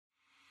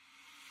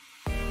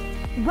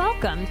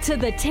Welcome to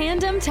the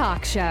Tandem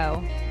Talk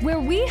Show, where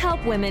we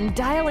help women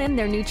dial in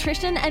their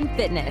nutrition and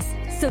fitness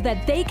so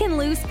that they can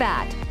lose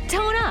fat,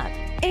 tone up,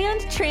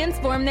 and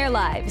transform their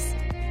lives.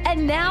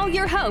 And now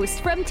your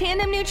host from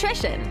Tandem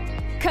Nutrition,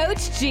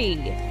 Coach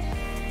G.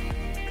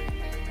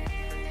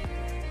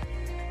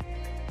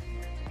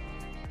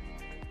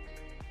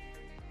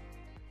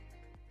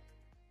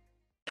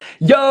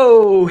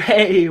 Yo,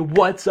 hey,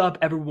 what's up,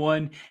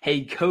 everyone?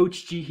 Hey,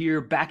 Coach G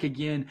here, back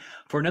again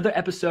for another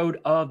episode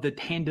of the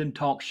Tandem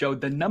Talk Show,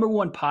 the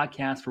 #1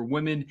 podcast for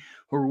women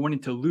who are wanting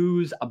to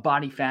lose a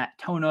body fat,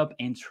 tone up,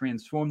 and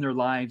transform their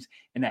lives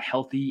in a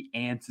healthy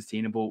and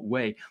sustainable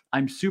way.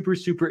 I'm super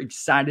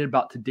excited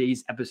about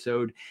today's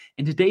episode.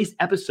 In today's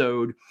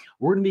episode,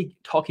 we're going to be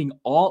talking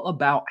all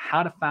about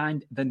how to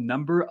find the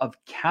number of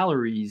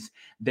calories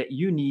that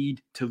you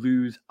need to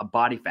lose a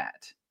body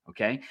fat,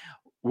 okay?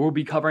 We'll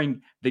be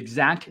covering the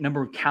exact number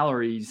of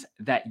calories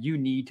that you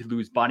need to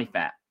lose body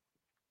fat.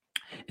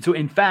 So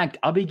in fact,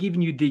 I'll be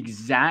giving you the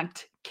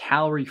exact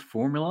calorie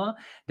formula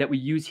that we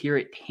use here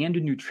at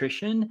Tandem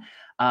Nutrition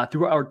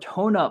through our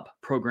Tone Up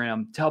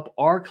program to help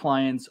our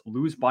clients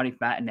lose body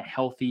fat in a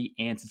healthy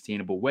and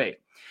sustainable way.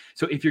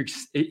 So if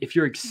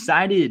you're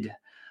excited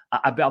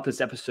about this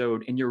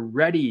episode and you're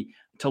ready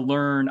to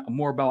learn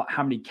more about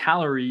how many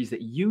calories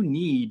that you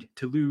need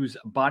to lose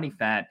body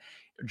fat,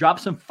 drop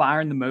some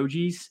fire in the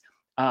emojis.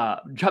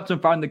 Drop some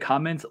fire in the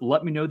comments.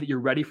 Let me know that you're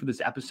ready for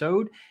this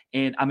episode.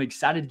 And I'm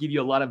excited to give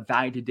you a lot of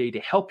value today to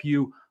help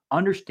you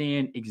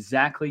understand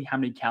exactly how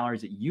many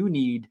calories that you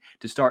need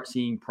to start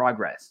seeing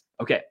progress.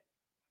 Okay.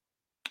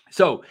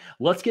 So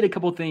let's get a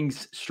couple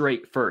things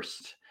straight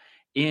first.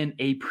 In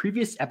a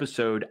previous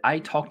episode, I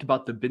talked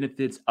about the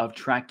benefits of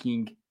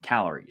tracking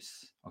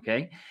calories.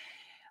 Okay.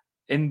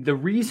 And the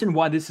reason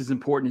why this is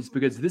important is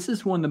because this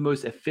is one of the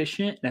most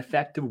efficient and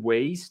effective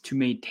ways to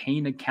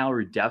maintain a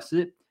calorie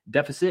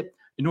deficit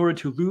in order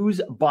to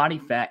lose body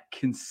fat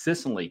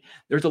consistently.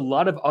 There's a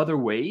lot of other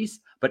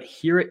ways, but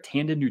here at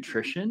Tandem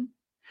Nutrition,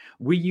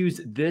 we use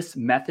this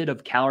method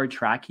of calorie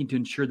tracking to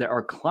ensure that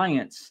our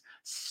clients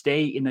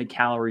stay in a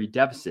calorie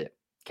deficit.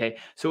 Okay,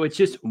 so it's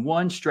just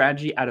one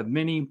strategy out of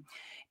many.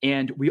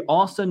 And we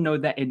also know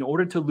that in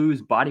order to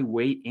lose body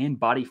weight and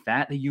body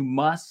fat, that you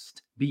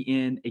must be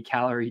in a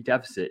calorie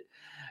deficit.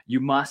 You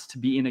must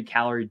be in a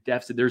calorie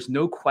deficit. There's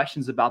no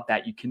questions about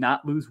that. You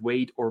cannot lose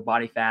weight or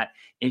body fat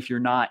if you're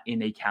not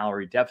in a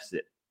calorie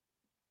deficit.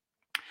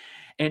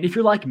 And if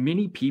you're like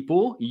many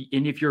people,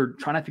 and if you're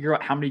trying to figure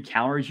out how many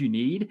calories you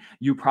need,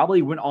 you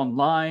probably went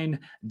online,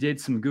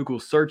 did some Google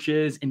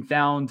searches, and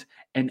found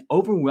an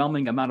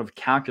overwhelming amount of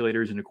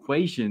calculators and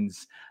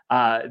equations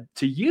to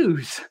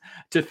use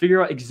to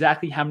figure out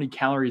exactly how many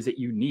calories that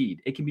you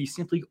need. It can be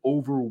simply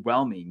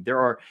overwhelming. There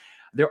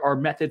are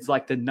methods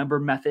like the number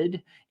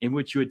method, in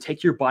which you would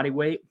take your body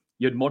weight,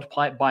 you'd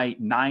multiply it by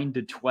 9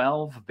 to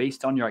 12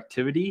 based on your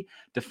activity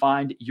to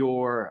find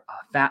your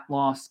fat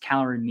loss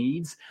calorie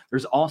needs.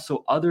 There's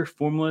also other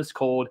formulas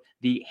called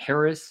the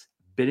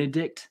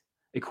Harris-Benedict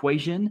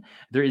equation.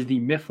 There is the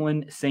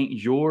Mifflin-St.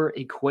 Jean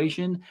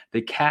equation,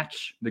 the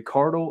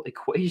Cardle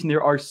equation.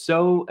 There are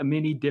so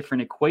many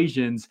different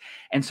equations.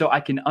 And so I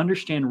can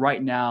understand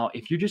right now,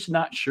 if you're just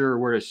not sure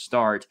where to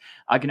start,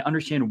 I can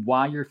understand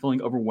why you're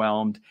feeling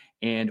overwhelmed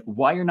and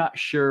why you're not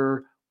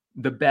sure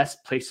the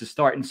best place to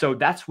start. And so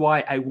that's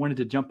why I wanted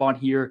to jump on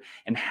here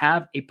and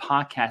have a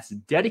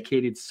podcast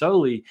dedicated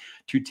solely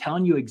to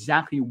telling you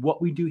exactly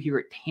what we do here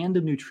at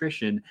Tandem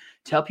Nutrition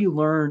to help you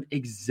learn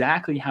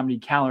exactly how many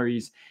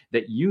calories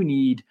that you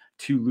need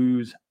to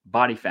lose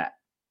body fat.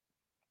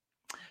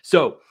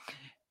 So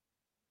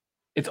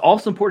it's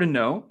also important to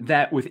know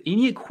that with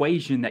any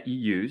equation that you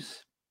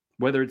use,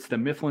 whether it's the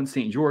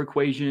Mifflin-St. Jean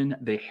equation,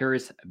 the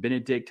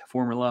Harris-Benedict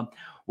formula,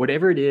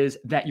 whatever it is,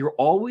 that you're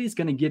always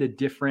going to get a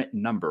different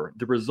number.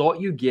 The result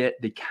you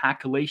get, the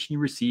calculation you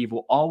receive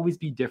will always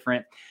be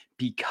different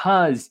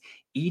because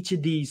each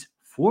of these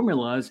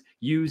formulas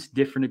use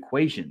different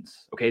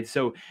equations. Okay,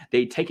 so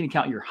they take into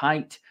account your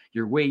height,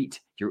 your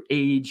weight, your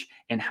age,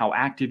 and how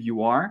active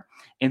you are,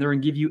 and they're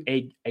going to give you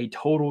a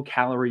total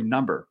calorie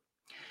number.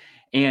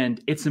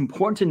 And it's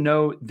important to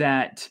know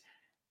that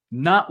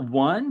not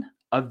one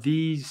of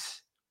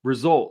these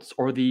results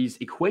or these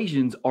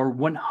equations are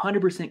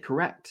 100%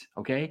 correct,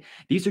 okay?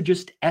 These are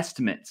just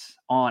estimates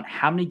on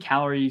how many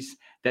calories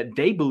that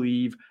they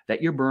believe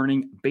that you're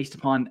burning based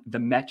upon the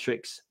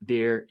metrics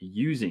they're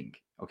using,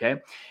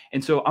 okay?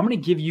 And so I'm going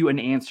to give you an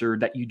answer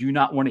that you do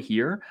not want to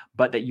hear,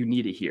 but that you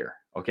need to hear,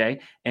 okay?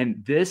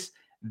 And this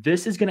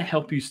is going to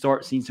help you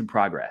start seeing some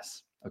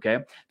progress, okay?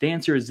 The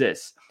answer is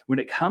this. When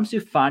it comes to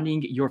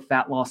finding your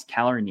fat loss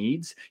calorie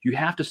needs, you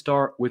have to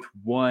start with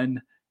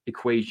one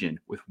equation,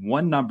 with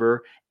one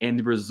number and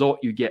the result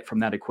you get from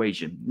that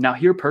equation. Now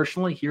here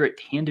personally, here at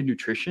Tandem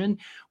Nutrition,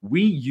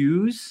 we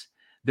use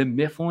the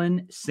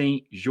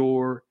Mifflin-St.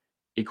 Jean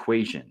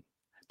equation.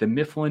 The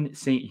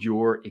Mifflin-St.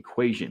 Jean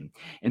equation.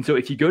 And so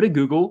if you go to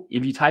Google,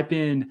 if you type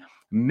in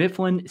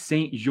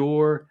Mifflin-St.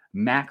 Jean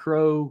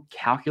macro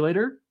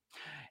calculator,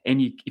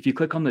 And if you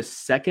click on the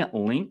second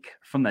link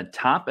from the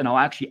top, and I'll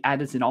actually add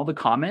this in all the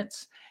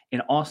comments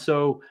and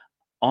also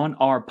on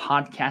our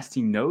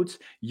podcasting notes,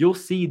 you'll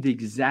see the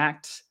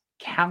exact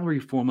calorie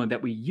formula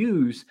that we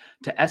use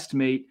to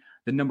estimate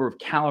the number of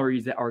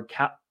calories that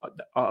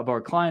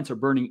our clients are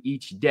burning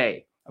each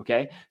day.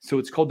 Okay, so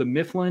it's called the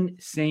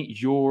Mifflin-St.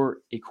 Jean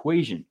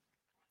equation.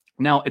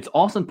 Now, it's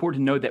also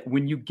important to know that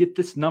when you get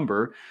this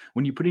number,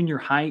 when you put in your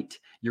height,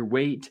 your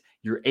weight,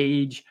 your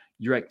age,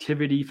 your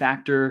activity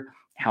factor,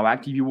 how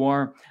active you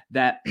are,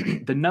 that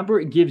the number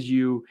it gives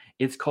you,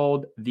 it's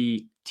called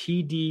the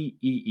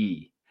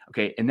TDEE.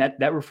 Okay, and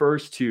that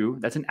refers to,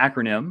 that's an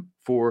acronym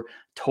for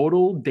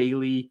total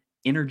daily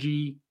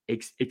energy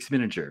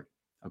expenditure.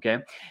 Okay,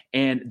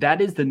 and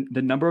that is the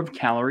number of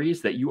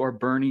calories that you are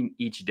burning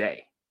each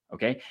day.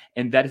 Okay,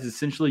 and that is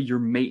essentially your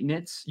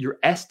maintenance, your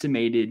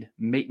estimated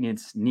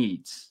maintenance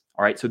needs.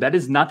 All right, so that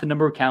is not the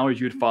number of calories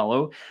you would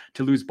follow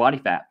to lose body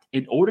fat.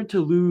 In order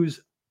to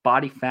lose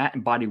body fat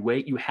and body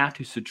weight, you have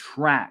to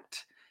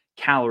subtract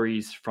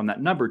calories from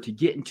that number to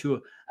get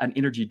into an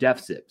energy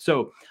deficit.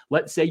 So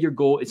let's say your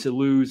goal is to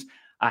lose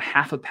a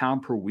half a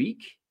pound per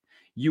week.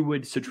 You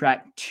would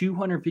subtract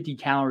 250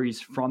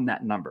 calories from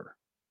that number.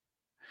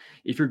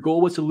 If your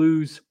goal was to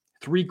lose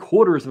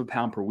 3/4 of a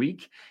pound per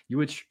week, you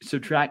would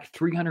subtract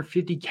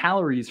 350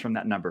 calories from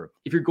that number.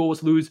 If your goal was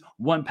to lose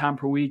 1 pound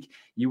per week,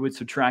 you would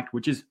subtract,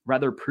 which is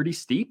rather pretty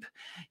steep,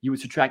 you would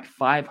subtract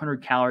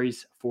 500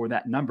 calories for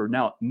that number.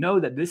 Now, know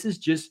that this is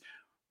just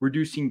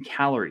reducing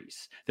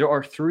calories. There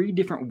are 3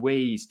 different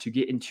ways to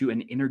get into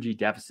an energy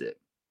deficit.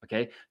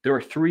 Okay, there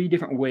are 3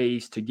 different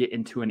ways to get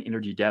into an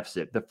energy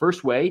deficit. The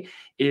first way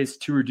is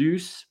to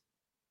reduce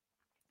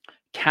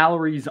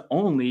calories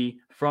only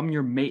from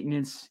your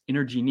maintenance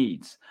energy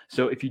needs.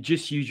 So if you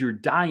just use your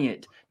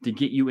diet to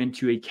get you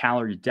into a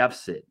calorie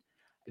deficit,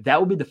 that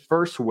would be the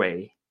first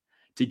way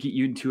to get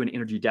you into an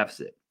energy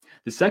deficit.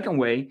 The second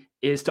way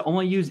is to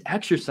only use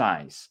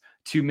exercise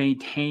to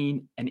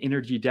maintain an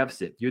energy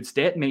deficit. You would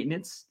stay at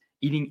maintenance,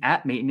 eating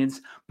at maintenance,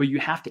 but you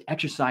have to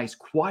exercise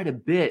quite a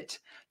bit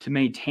to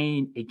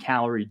maintain a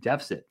calorie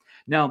deficit.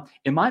 Now,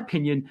 in my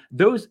opinion,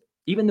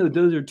 even though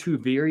those are 2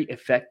 very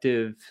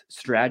effective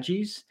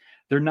strategies,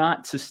 they're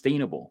not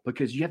sustainable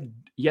because you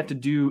have to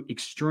do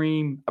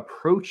extreme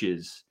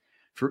approaches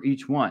for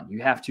each one.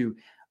 You have to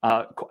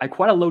at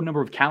quite a low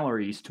number of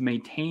calories to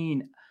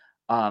maintain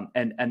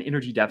an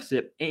energy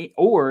deficit,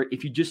 or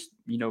if you just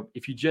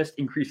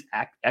increase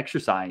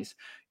exercise,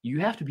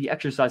 you have to be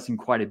exercising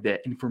quite a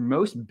bit. And for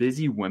most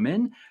busy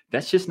women,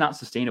 that's just not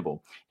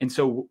sustainable. And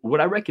so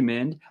what I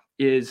recommend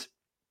is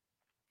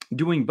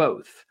doing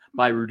both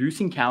by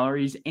reducing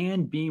calories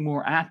and being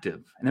more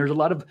active. And there's a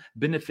lot of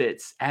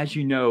benefits, as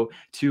you know,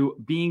 to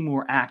being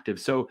more active.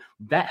 So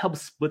that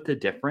helps split the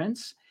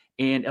difference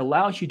and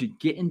allows you to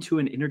get into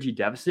an energy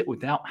deficit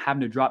without having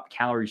to drop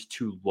calories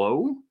too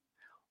low.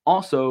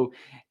 Also,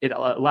 it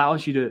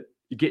allows you to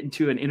get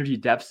into an energy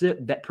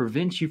deficit that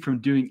prevents you from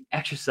doing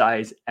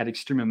exercise at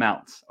extreme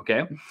amounts.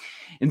 Okay.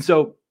 And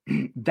so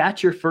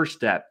that's your first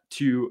step,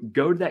 to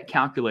go to that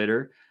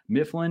calculator,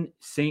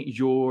 Mifflin-St.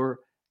 Jean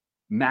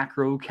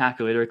macro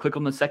calculator. Click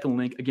on the second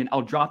link. Again,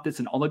 I'll drop this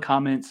in all the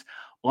comments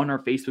on our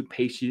Facebook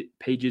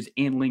pages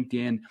and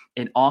LinkedIn,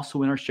 and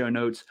also in our show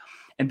notes.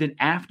 And then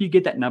after you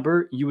get that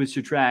number, you would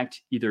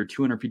subtract either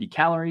 250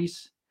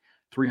 calories,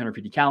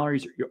 350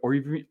 calories, or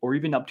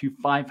even up to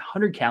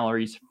 500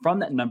 calories from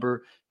that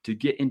number to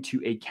get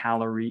into a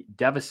calorie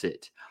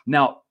deficit.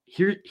 Now,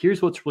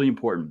 here's what's really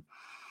important.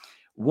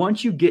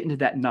 Once you get into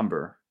that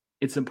number,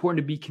 it's important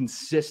to be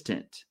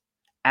consistent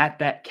at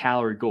that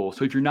calorie goal.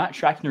 So if you're not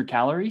tracking your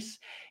calories,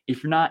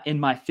 if you're not in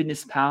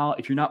MyFitnessPal,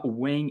 if you're not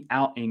weighing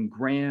out in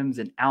grams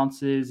and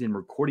ounces and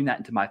recording that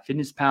into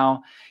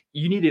MyFitnessPal,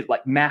 you need to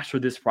master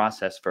this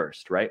process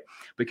first, right?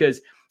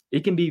 Because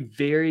it can be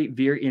very,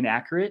 very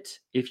inaccurate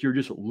if you're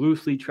just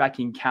loosely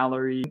tracking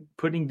calories,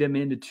 putting them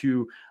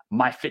into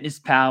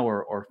MyFitnessPal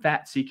or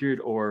Fat Secret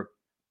or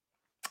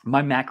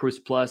My Macros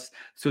Plus.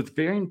 So it's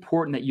very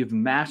important that you've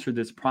mastered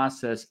this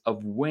process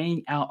of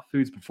weighing out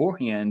foods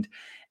beforehand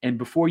and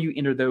before you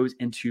enter those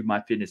into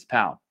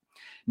MyFitnessPal.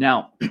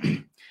 Now,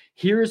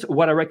 here's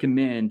what I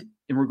recommend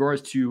in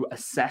regards to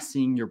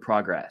assessing your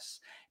progress.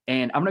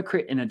 And I'm going to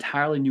create an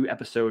entirely new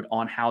episode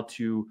on how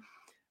to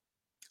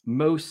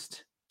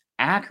most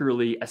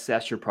accurately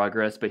assess your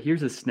progress. But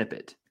here's a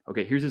snippet.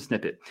 Okay, here's a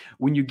snippet.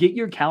 When you get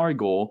your calorie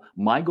goal,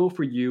 my goal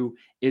for you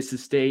is to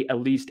stay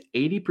at least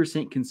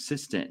 80%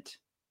 consistent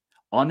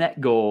on that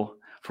goal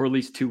for at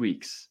least 2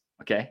 weeks.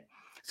 Okay.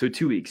 So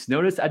 2 weeks.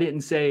 Notice I didn't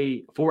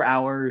say 4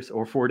 hours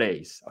or 4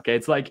 days. Okay.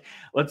 It's like,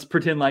 let's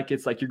pretend like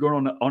it's like you're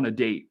going on a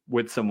date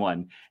with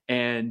someone.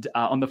 And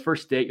on the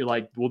first date, you're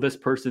like, well, this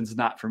person's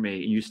not for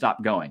me. And you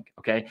stop going.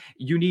 Okay.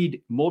 You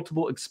need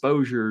multiple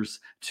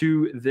exposures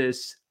to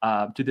this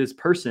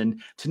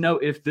person to know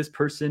if this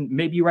person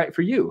may be right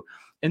for you.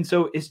 And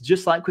so it's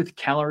just like with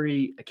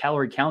calorie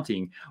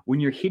counting. When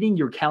you're hitting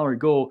your calorie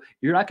goal,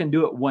 you're not going to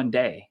do it one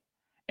day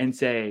and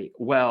say,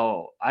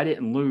 well, I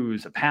didn't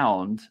lose a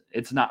pound,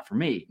 it's not for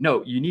me.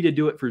 No, you need to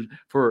do it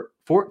for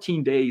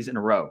 14 days in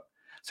a row.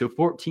 So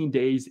 14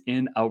 days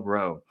in a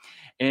row.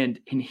 And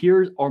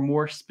here are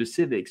more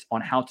specifics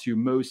on how to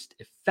most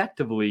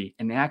effectively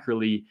and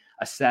accurately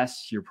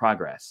assess your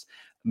progress.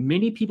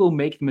 Many people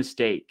make the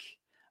mistake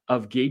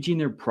of gauging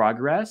their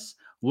progress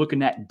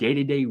looking at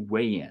day-to-day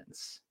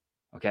weigh-ins.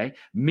 Okay.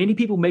 Many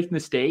people make the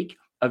mistake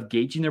of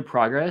gauging their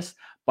progress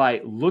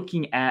by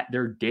looking at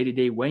their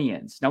day-to-day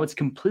weigh-ins. Now, it's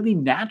completely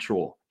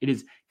natural. It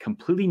is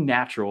completely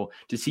natural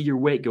to see your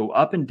weight go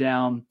up and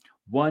down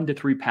 1 to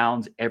 3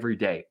 pounds every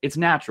day. It's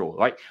natural,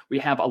 right? We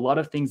have a lot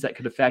of things that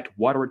could affect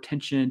water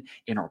retention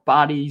in our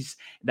bodies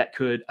that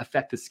could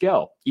affect the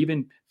scale.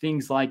 Even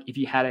things like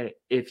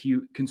if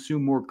you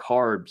consume more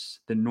carbs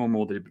than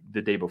normal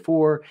the day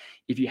before,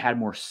 if you had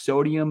more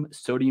sodium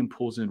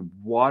pulls in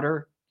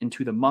water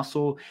into the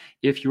muscle,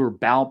 if your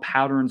bowel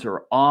patterns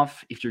are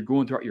off, if you're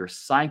going throughout your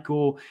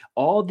cycle,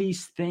 all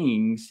these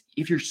things,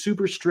 if you're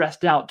super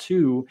stressed out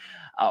too,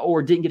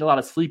 or didn't get a lot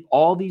of sleep,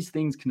 all these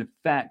things can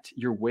affect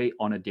your weight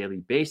on a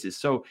daily basis.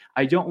 So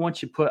I don't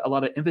want you to put a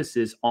lot of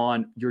emphasis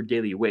on your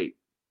daily weight.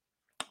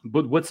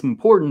 But what's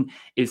important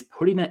is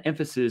putting that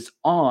emphasis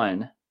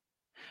on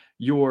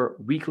your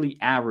weekly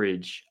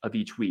average of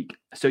each week.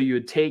 So you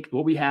would take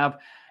what we have,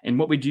 and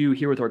what we do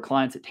here with our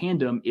clients at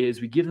Tandem is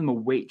we give them a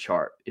weight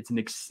chart. It's an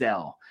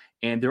Excel,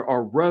 and there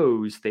are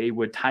rows. They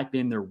would type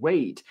in their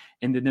weight,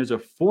 and then there's a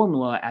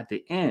formula at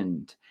the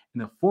end,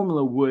 and the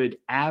formula would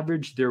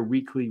average their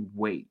weekly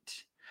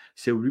weight.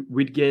 So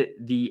we'd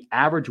get the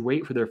average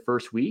weight for their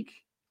first week,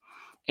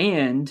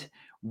 and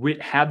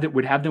would have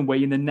them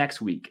weigh in the next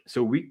week.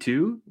 So week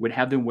 2 would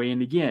have them weigh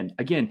in again.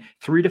 Again,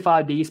 3 to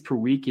 5 days per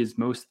week is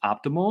most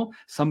optimal.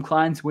 Some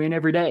clients weigh in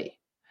every day.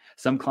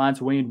 Some clients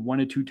weigh in 1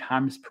 to 2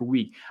 times per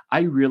week.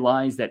 I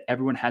realize that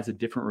everyone has a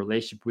different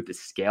relationship with the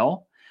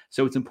scale.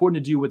 So it's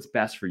important to do what's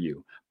best for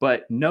you.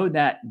 But know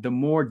that the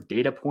more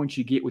data points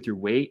you get with your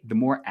weight, the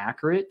more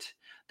accurate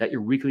that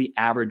your weekly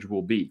average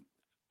will be.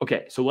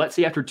 Okay, so let's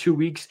say after 2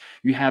 weeks,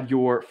 you have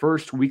your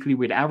first weekly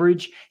weight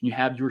average, and you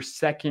have your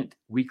second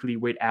weekly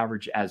weight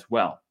average as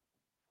well.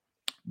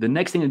 The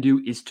next thing to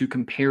do is to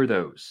compare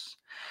those.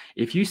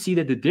 If you see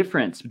that the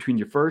difference between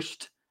your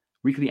first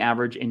weekly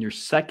average and your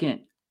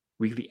second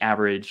weekly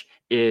average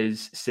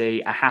is,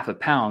 say, a half a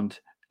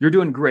pound, you're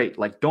doing great.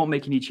 Like, don't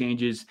make any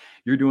changes.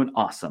 You're doing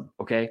awesome,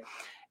 okay?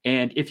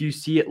 And if you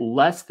see it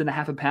less than a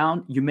half a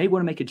pound, you may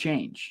want to make a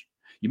change.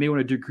 You may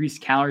want to decrease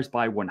calories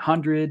by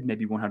 100,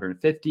 maybe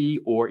 150,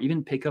 or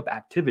even pick up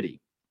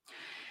activity.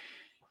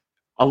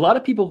 A lot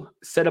of people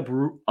set up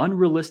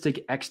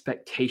unrealistic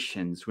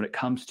expectations when it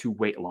comes to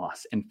weight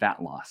loss and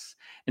fat loss.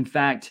 In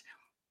fact,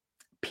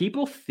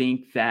 people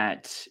think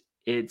that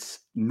it's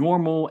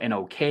normal and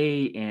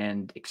okay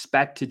and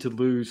expected to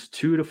lose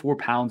 2 to 4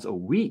 pounds a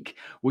week,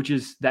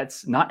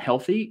 that's not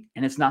healthy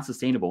and it's not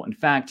sustainable. In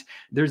fact,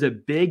 there's a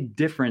big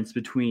difference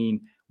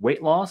between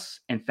weight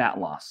loss and fat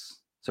loss.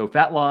 So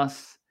fat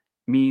loss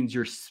means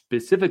you're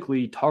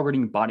specifically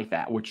targeting body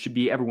fat, which should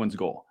be everyone's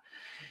goal.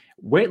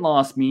 Weight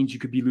loss means you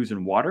could be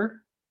losing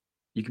water,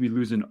 you could be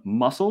losing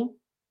muscle,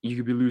 you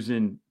could be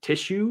losing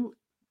tissue,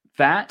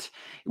 fat.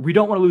 We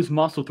don't want to lose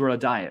muscle throughout a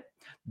diet.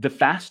 The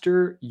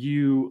faster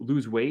you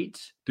lose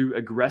weight through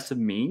aggressive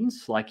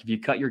means, like if you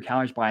cut your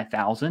calories by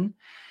 1,000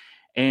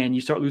 and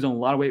you start losing a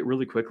lot of weight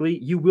really quickly,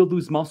 you will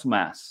lose muscle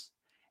mass.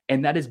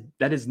 And that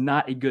is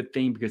not a good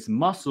thing because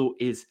muscle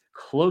is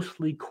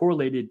closely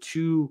correlated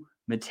to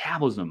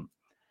metabolism.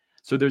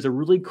 So there's a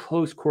really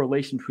close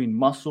correlation between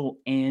muscle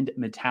and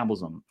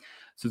metabolism.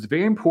 So it's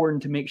very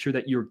important to make sure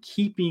that you're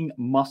keeping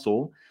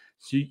muscle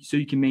so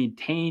you can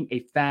maintain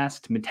a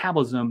fast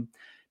metabolism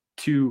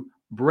to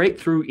break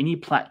through any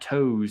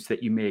plateaus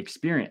that you may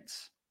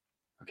experience.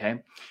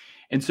 Okay.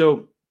 And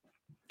so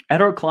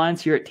at our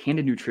clients here at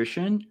Tandem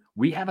Nutrition,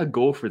 we have a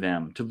goal for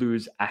them to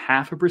lose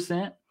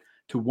 0.5%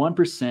 to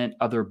 1%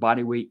 of their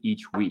body weight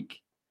each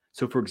week.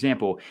 So for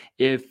example,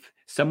 if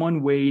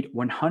someone weighed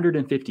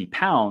 150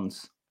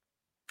 pounds,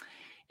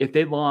 if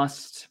they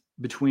lost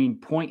between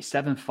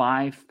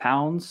 0.75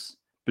 pounds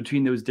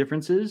between those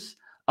differences,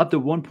 up to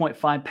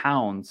 1.5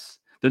 pounds,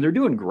 then they're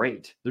doing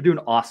great. They're doing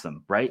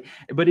awesome, right?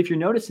 But if you're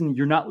noticing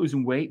you're not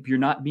losing weight, you're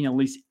not being at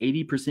least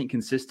 80%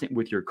 consistent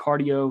with your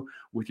cardio,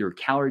 with your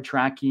calorie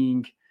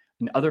tracking,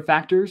 and other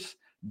factors,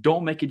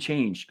 don't make a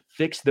change.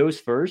 Fix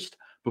those first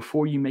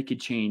before you make a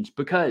change,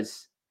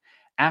 because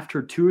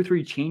after 2 or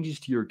 3 changes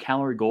to your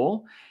calorie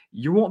goal,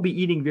 you won't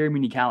be eating very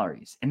many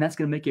calories. And that's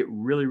going to make it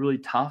really, really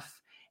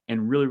tough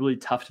and really, really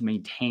tough to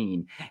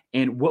maintain.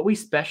 And what we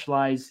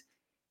specialize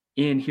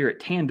in here at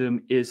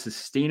Tandem is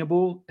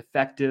sustainable,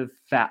 effective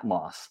fat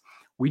loss.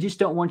 We just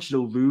don't want you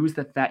to lose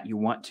the fat you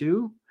want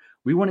to.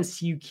 We want to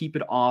see you keep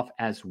it off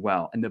as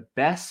well. And the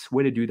best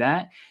way to do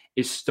that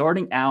is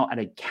starting out at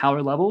a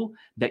calorie level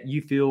that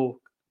you feel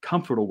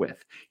comfortable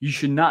with. You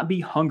should not be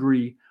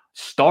hungry,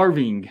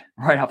 starving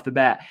right off the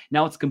bat.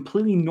 Now, it's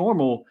completely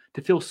normal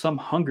to feel some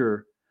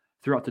hunger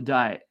throughout the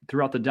diet.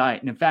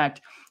 And in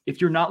fact, if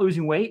you're not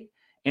losing weight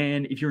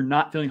and if you're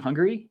not feeling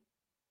hungry,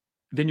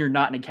 then you're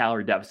not in a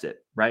calorie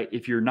deficit, right?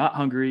 If you're not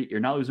hungry, you're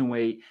not losing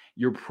weight,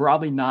 you're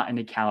probably not in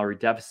a calorie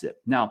deficit.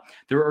 Now,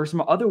 there are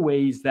some other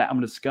ways that I'm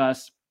going to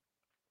discuss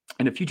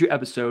in a future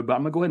episode, but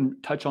I'm going to go ahead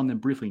and touch on them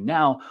briefly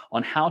now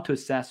on how to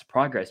assess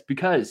progress,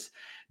 because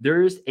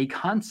there's a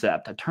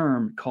concept, a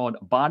term called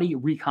body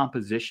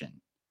recomposition.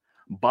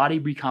 Body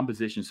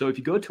recomposition. So if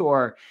you go to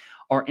our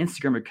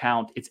Instagram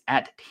account, it's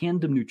at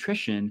Tandem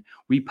Nutrition.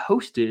 We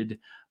posted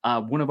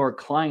one of our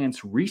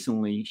clients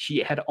recently. She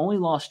had only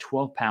lost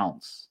 12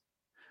 pounds.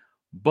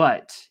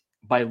 But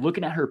by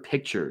looking at her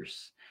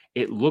pictures,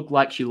 it looked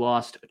like she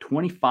lost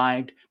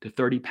 25 to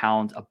 30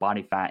 pounds of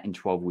body fat in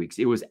 12 weeks.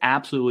 It was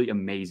absolutely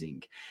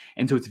amazing.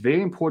 And so it's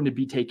very important to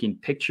be taking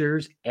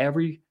pictures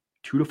every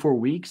 2 to 4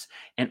 weeks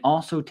and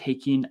also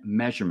taking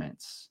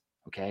measurements.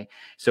 Okay.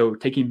 So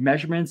taking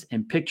measurements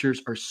and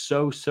pictures are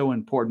so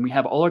important. We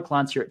have all our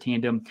clients here at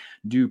Tandem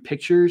do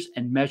pictures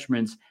and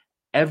measurements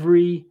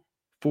every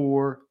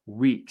 4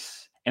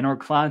 weeks. And our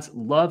clients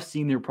love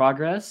seeing their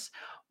progress,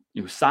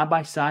 side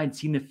by side,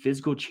 seeing the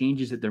physical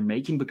changes that they're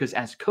making, because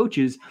as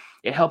coaches,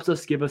 it helps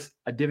us give us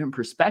a different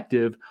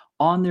perspective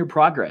on their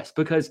progress,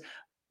 because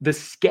the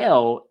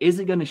scale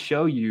isn't going to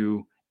show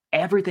you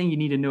everything you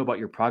need to know about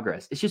your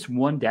progress. It's just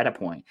one data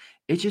point.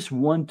 It's just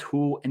one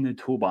tool in the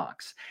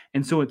toolbox.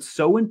 And so it's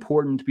so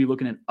important to be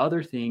looking at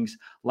other things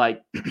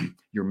like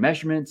your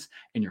measurements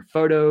and your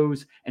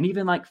photos, and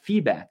even like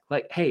feedback,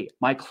 like, hey,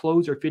 my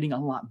clothes are fitting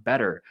a lot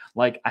better.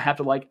 Like I have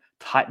to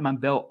tighten my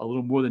belt a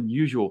little more than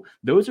usual.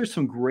 Those are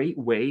some great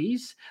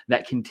ways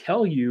that can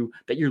tell you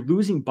that you're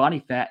losing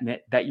body fat and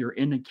that you're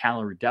in a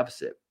calorie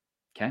deficit.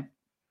 Okay.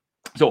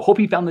 So hope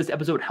you found this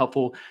episode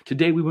helpful.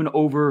 Today, we went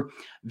over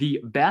the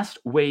best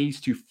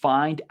ways to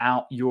find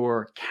out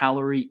your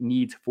calorie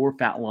needs for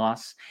fat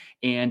loss.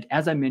 And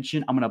as I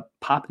mentioned, I'm going to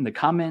pop in the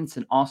comments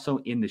and also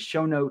in the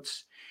show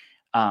notes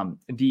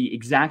the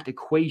exact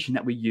equation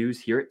that we use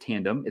here at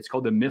Tandem. It's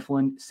called the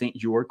Mifflin-St.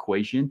 Jeor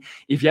equation.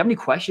 If you have any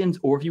questions,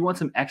 or if you want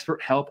some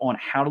expert help on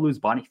how to lose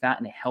body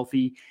fat in a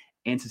healthy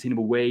and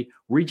sustainable way,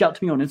 reach out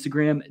to me on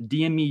Instagram,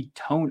 DM me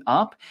Tone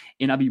Up,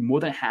 and I'll be more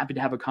than happy to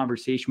have a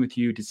conversation with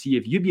you to see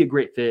if you'd be a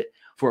great fit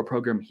for a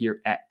program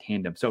here at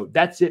Tandem. So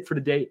that's it for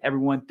today,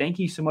 everyone. Thank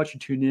you so much for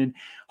tuning in.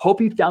 Hope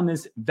you found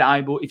this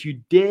valuable. If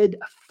you did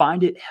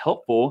find it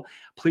helpful,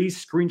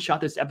 please screenshot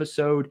this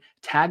episode,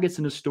 tag us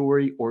in a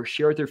story, or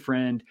share with a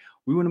friend.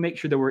 We want to make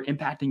sure that we're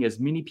impacting as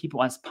many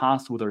people as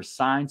possible with our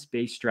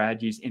science-based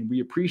strategies, and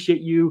we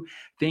appreciate you.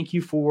 Thank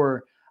you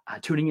for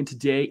tuning in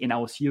today, and I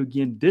will see you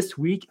again this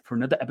week for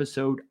another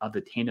episode of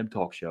the Tandem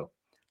Talk Show.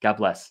 God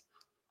bless.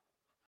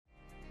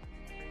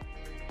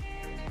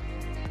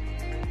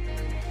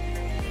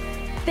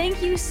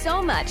 Thank you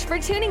so much for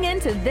tuning in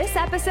to this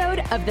episode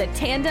of the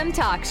Tandem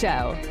Talk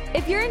Show.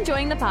 If you're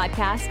enjoying the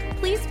podcast,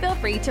 please feel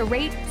free to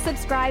rate,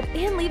 subscribe,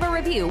 and leave a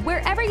review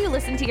wherever you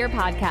listen to your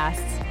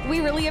podcasts. We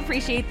really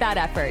appreciate that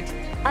effort.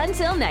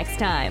 Until next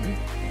time.